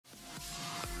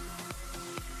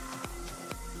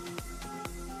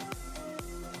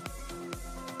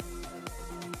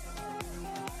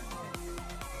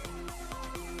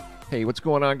Hey, what's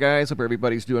going on, guys? Hope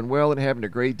everybody's doing well and having a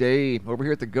great day. Over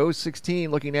here at the Go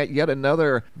 16, looking at yet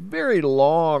another very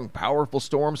long, powerful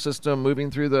storm system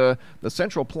moving through the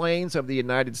central plains of the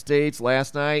United States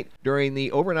last night during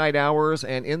the overnight hours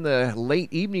and in the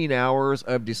late evening hours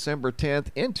of December 10th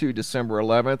into December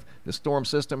 11th. The storm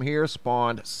system here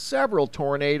spawned several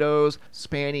tornadoes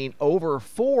spanning over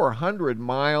 400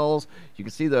 miles. You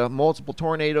can see the multiple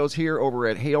tornadoes here over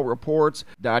at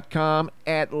hailreports.com.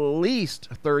 At least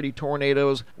 30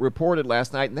 tornadoes reported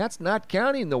last night, and that's not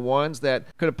counting the ones that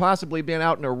could have possibly been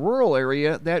out in a rural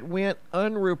area that went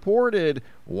unreported.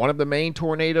 One of the main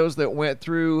tornadoes that went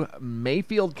through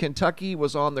Mayfield, Kentucky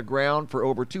was on the ground for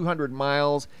over 200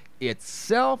 miles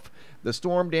itself. The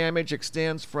storm damage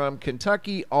extends from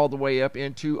Kentucky all the way up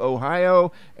into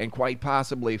Ohio and quite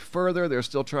possibly further. They're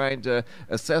still trying to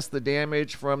assess the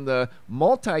damage from the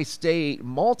multi-state,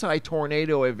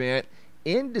 multi-tornado event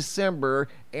in December,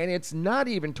 and it's not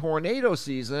even tornado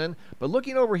season. But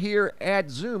looking over here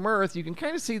at Zoom Earth, you can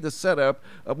kind of see the setup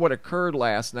of what occurred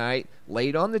last night,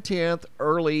 late on the 10th,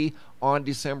 early on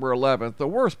December 11th. The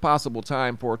worst possible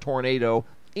time for a tornado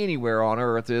anywhere on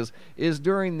Earth is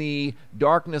during the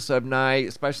darkness of night,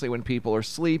 especially when people are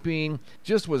sleeping.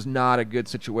 Just was not a good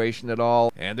situation at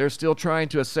all, and they're still trying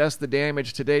to assess the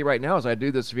damage today right now as I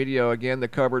do this video again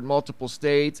that covered multiple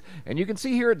states. And you can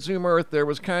see here at Zoom Earth there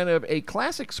was kind of a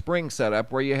classic spring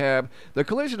setup where you have the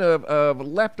collision of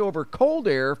leftover cold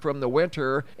air from the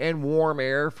winter and warm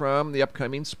air from the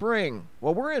upcoming spring.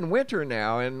 Well, we're in winter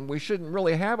now, and we shouldn't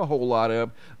really have a whole lot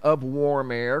of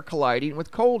warm air colliding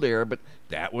with cold air, but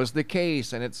that was the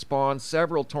case, and it spawned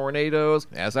several tornadoes.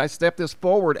 As I step this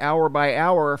forward hour by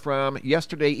hour from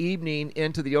yesterday evening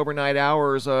into the overnight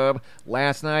hours of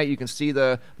last night, you can see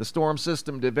the storm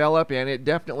system develop, and it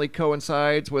definitely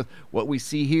coincides with what we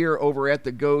see here over at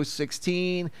the Go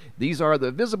 16. These are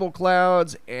the visible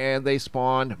clouds, and they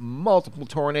spawned multiple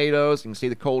tornadoes. You can see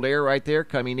the cold air right there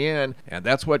coming in, and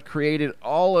that's what created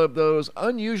all of those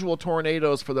unusual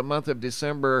tornadoes for the month of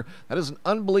December. That is an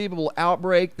unbelievable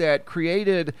outbreak that created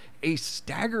a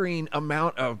staggering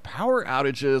amount of power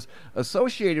outages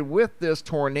associated with this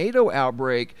tornado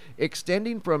outbreak,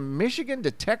 extending from Michigan to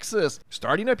Texas.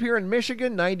 Starting up here in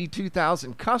Michigan,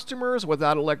 92,000 customers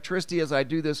without electricity as I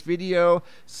do this video,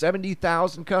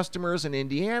 70,000 customers in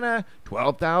Indiana,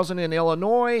 12,000 in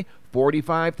Illinois,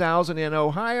 45,000 in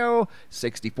Ohio,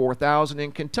 64,000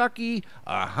 in Kentucky,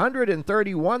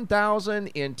 131,000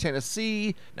 in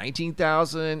Tennessee,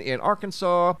 19,000 in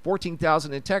Arkansas,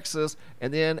 14,000 in Texas,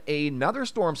 and then another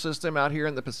storm system out here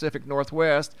in the Pacific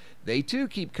Northwest. They too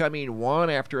keep coming one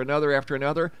after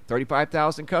another,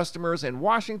 35,000 customers in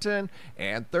Washington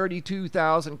and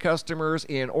 32,000 customers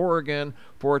in Oregon,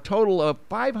 for a total of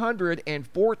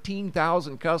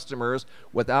 514,000 customers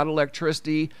without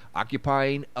electricity,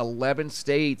 occupying 11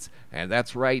 states. And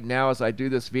that's right now as I do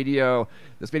this video.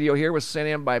 This video here was sent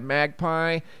in by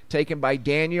Magpie, taken by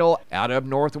Daniel out of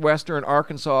northwestern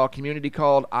Arkansas, a community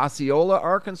called Osceola,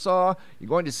 Arkansas. You're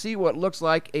going to see what looks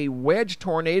like a wedge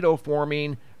tornado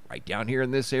forming right down here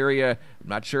in this area. I'm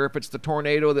not sure if it's the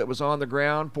tornado that was on the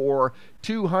ground for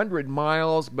 200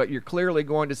 miles, but you're clearly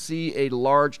going to see a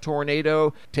large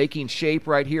tornado taking shape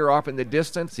right here off in the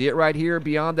distance. See it right here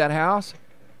beyond that house?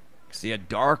 See a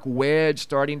dark wedge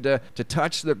starting to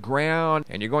touch the ground,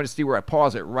 and you're going to see where I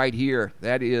pause it right here.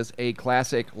 That is a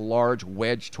classic large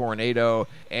wedge tornado,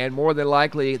 and more than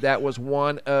likely that was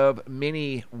one of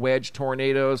many wedge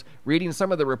tornadoes. Reading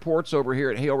some of the reports over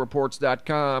here at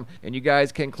hailreports.com, and you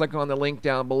guys can click on the link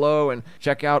down below and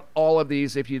check out all of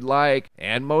these if you'd like.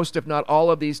 And most, if not all,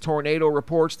 of these tornado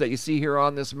reports that you see here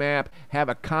on this map have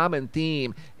a common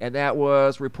theme, and that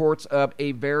was reports of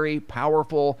a very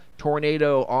powerful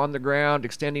tornado on the ground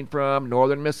extending from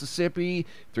northern Mississippi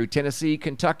through Tennessee,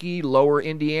 Kentucky, lower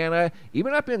Indiana,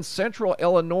 even up in central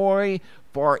Illinois,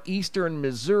 far eastern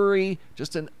Missouri.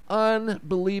 Just an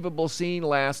unbelievable scene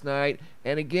last night.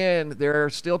 And again, they're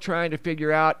still trying to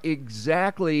figure out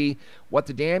exactly what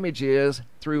the damage is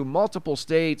through multiple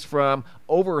states from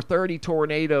over 30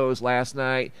 tornadoes last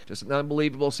night. Just an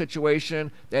unbelievable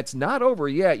situation that's not over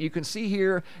yet. You can see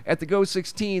here at the Go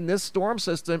 16, this storm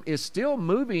system is still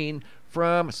moving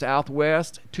from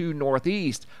southwest to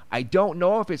northeast. I don't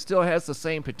know if it still has the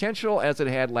same potential as it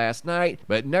had last night,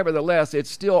 but nevertheless, it's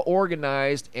still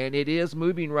organized, and it is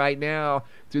moving right now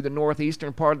through the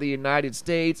northeastern part of the United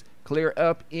States, clear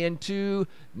up into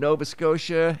Nova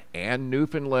Scotia and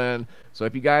Newfoundland. So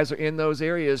if you guys are in those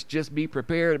areas, just be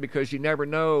prepared, because you never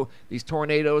know. These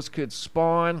tornadoes could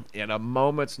spawn in a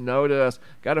moment's notice.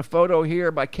 Got a photo here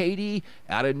by Katie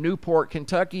out of Newport,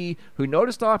 Kentucky, who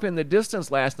noticed off in the distance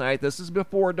last night. This is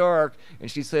before dark, and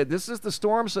she said this is the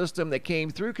storm system that came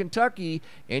through Kentucky,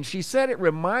 and she said it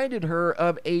reminded her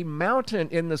of a mountain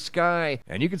in the sky.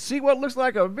 And you can see what looks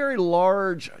like a very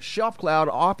large shelf cloud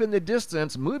off in the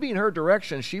distance moving her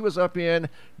direction. She was up in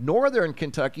northern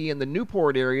Kentucky in the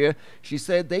Newport area. She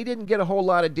said they didn't get a whole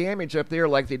lot of damage up there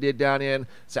like they did down in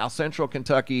south central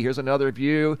Kentucky. Here's another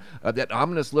view of that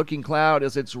ominous looking cloud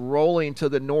as it's rolling to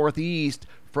the northeast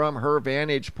from her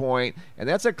vantage point. And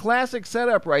that's a classic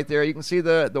setup right there. You can see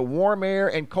the warm air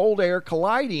and cold air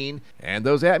colliding, and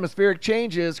those atmospheric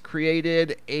changes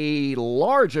created a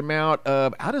large amount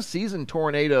of out-of-season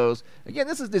tornadoes. Again,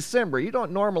 this is December. You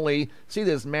don't normally see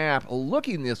this map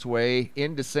looking this way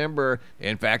in December.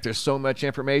 In fact, there's so much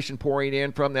information pouring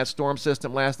in from that storm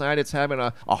system last night, it's having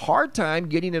a hard time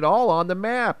getting it all on the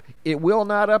map. It will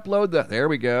not upload there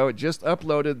we go. It just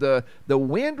uploaded the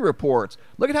wind reports.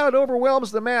 Look at how it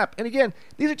overwhelms the map. And again,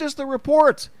 these are just the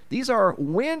reports. These are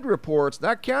wind reports,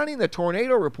 not counting the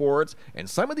tornado reports, and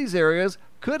some of these areas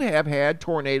could have had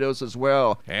tornadoes as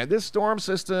well. And this storm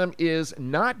system is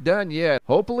not done yet.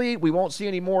 Hopefully we won't see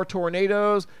any more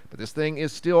tornadoes, but this thing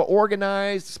is still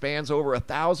organized, spans over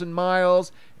 1,000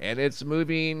 miles, and it's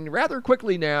moving rather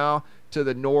quickly now to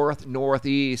the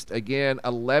northeast. Again,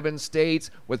 11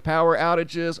 states with power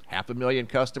outages, 500,000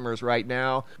 customers right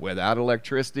now without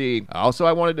electricity. Also,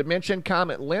 I wanted to mention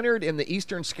Comet Leonard in the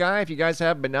eastern sky. If you guys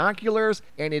have binoculars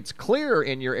and it's clear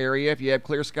in your area, if you have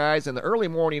clear skies in the early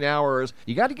morning hours,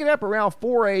 you got to get up around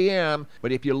 4 a.m.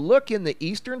 But if you look in the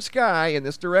eastern sky in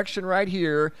this direction right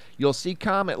here, you'll see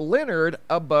Comet Leonard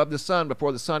above the sun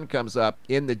before the sun comes up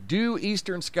in the due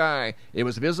eastern sky. It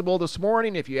was visible this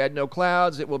morning. If you had no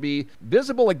clouds, it will be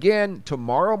visible again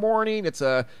tomorrow morning. It's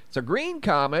a green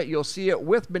comet. You'll see it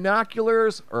with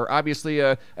binoculars, or obviously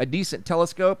a decent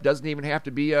telescope. Doesn't even have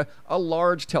to be a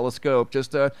large telescope,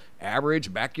 just a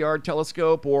average backyard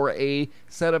telescope or a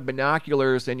set of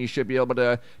binoculars, and you should be able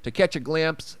to catch a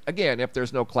glimpse, again, if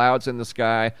there's no clouds in the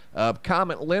sky, of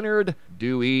Comet Leonard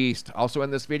due east. Also in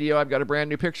this video, I've got a brand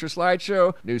new picture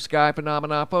slideshow, new sky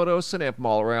phenomena photos, sent in from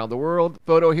all around the world.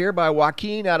 Photo here by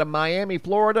Joaquin out of Miami,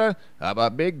 Florida, of a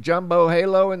big jumbo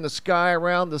halo in the sky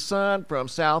around the sun from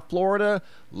South Florida,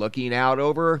 looking out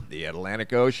over the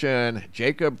Atlantic Ocean.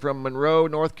 Jacob from Monroe,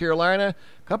 North Carolina.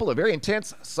 A couple of very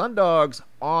intense sundogs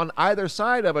on either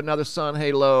side of another sun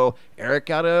halo. Eric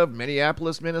out of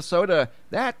Minneapolis, Minnesota.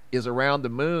 That is around the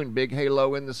moon. Big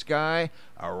halo in the sky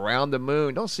around the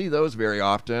moon. Don't see those very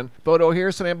often. Photo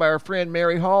here sent in by our friend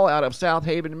Mary Hall out of South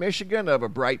Haven, Michigan, of a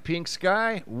bright pink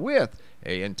sky with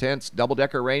a intense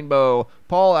double-decker rainbow.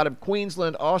 Paul out of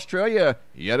Queensland, Australia.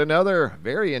 Yet another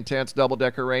very intense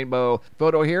double-decker rainbow.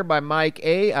 Photo here by Mike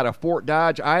A. out of Fort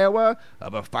Dodge, Iowa,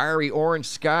 of a fiery orange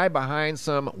sky behind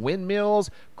some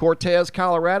windmills. Cortez,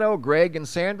 Colorado, Greg and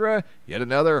Sandra. Yet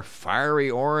another fiery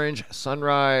orange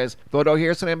sunrise. Photo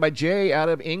here sent in by Jay out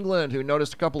of England, who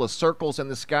noticed a couple of circles in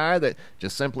the sky that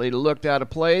just simply looked out of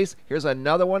place. Here's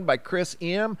another one by Chris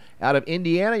M. out of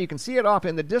Indiana. You can see it off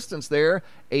in the distance there.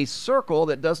 A circle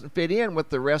that doesn't fit in with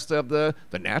the rest of the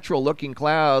natural looking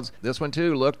clouds. This one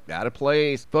too looked out of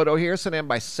place. Photo here sent in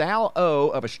by Sal O.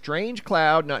 of a strange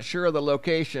cloud, not sure of the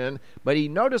location, but he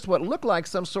noticed what looked like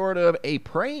some sort of a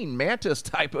praying mantis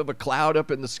type of a cloud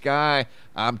up in the sky.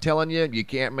 I'm telling you, you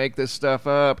can't make this stuff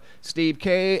up. Steve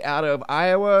K. out of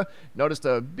Iowa noticed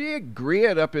a big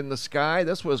grid up in the sky.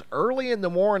 This was early in the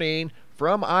morning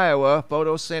from Iowa.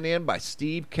 Photo sent in by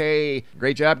Steve K.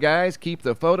 Great job, guys. Keep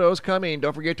the photos coming.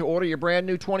 Don't forget to order your brand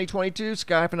new 2022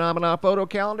 Sky Phenomena photo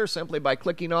calendar simply by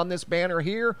clicking on this banner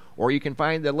here, or you can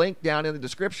find the link down in the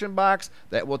description box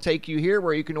that will take you here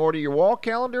where you can order your wall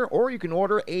calendar, or you can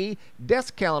order a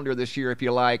desk calendar this year if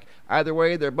you like. Either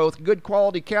way, they're both good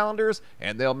quality calendars,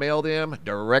 and they'll mail them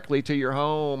directly to your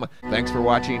home. Thanks for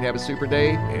watching. Have a super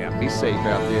day, and be safe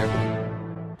out there.